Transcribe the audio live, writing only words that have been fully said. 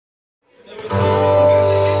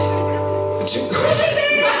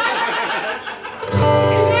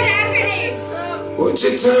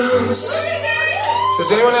Would you dance?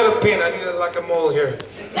 Does anyone have a pin? I need like a mole here.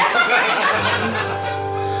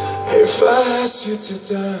 If I asked you to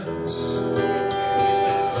dance,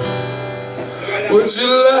 would you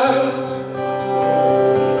laugh?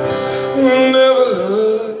 Never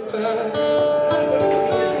look back.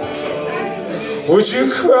 Would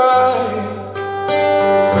you cry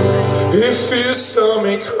if you saw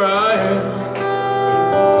me crying?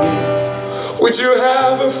 Would you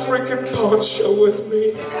have a freaking poncho with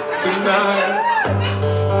me tonight?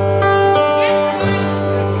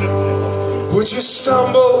 Would you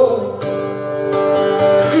stumble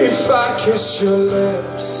if I kiss your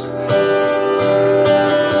lips?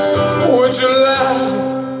 Would you laugh?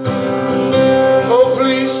 Oh,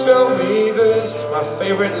 please tell me this. My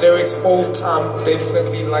favorite lyrics all time,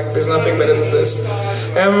 definitely, like there's nothing better than this.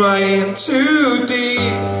 Am I in too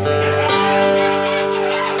deep?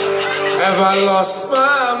 Have I lost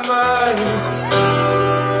my mind?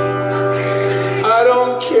 I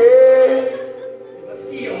don't care.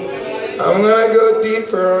 I'm gonna go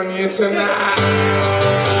deeper on you tonight.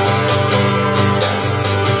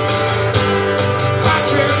 I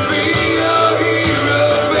can be your hero,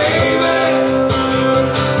 baby.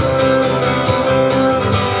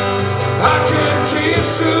 I can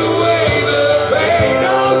kiss away the pain,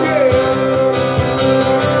 oh yeah.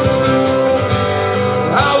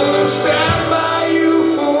 I will stand by you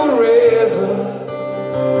forever.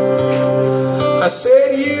 I said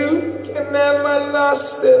you can have my last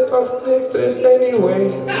step of klipdrift anyway.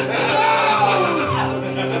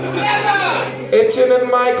 Etienne and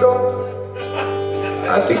Michael,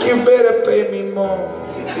 I think you better pay me more.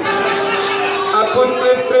 I put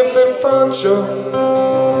klipdrift and poncho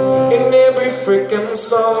in every freaking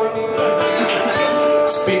song.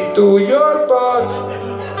 Speak to your boss.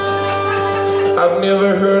 I've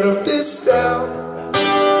never heard of this town,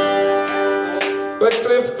 but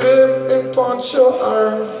klipdrift and poncho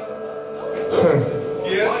are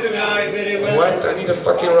what? I need a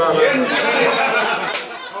fucking rhyme.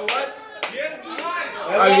 What?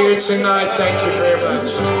 I'm here tonight, thank you very much.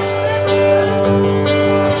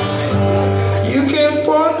 You can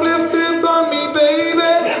pour klipdrift on me,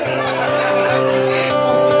 baby.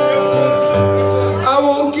 I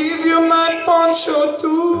will give you my poncho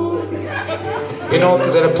too. You know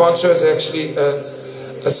that a poncho is actually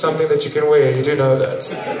something that you can wear. You do know that,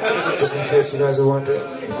 just in case you guys are wondering.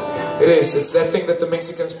 It is. It's that thing that the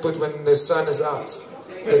Mexicans put when the sun is out.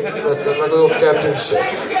 The little captain shit.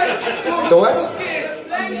 The what?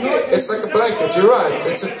 It's like a blanket. You're right.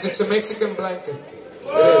 It's a Mexican blanket.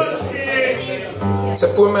 It is. It's a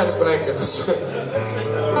poor man's blanket.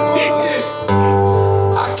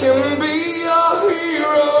 I can be your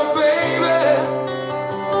hero, baby.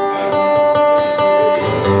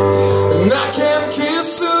 And I can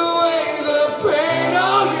kiss away the pain,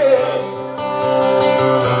 oh yeah.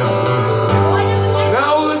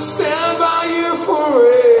 Stand by you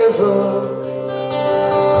forever.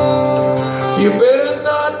 You better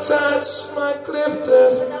not touch my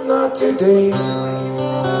klipdrift, not today.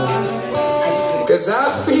 Cause I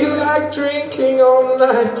feel like drinking all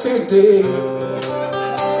night today.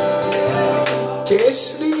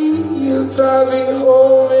 Casually, you driving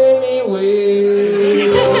home anyway.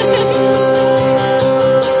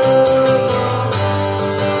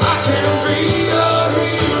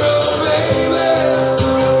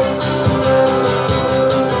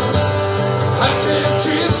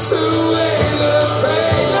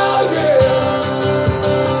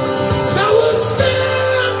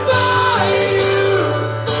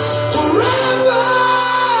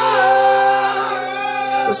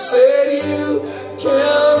 I said you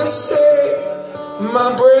can take my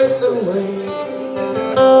breath away.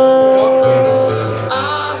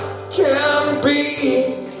 I can be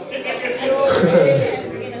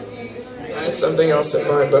I had something else in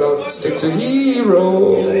mind, but I'll stick to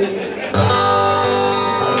hero.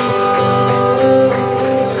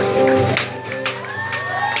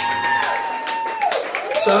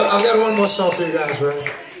 So I've got one more song for you guys, right?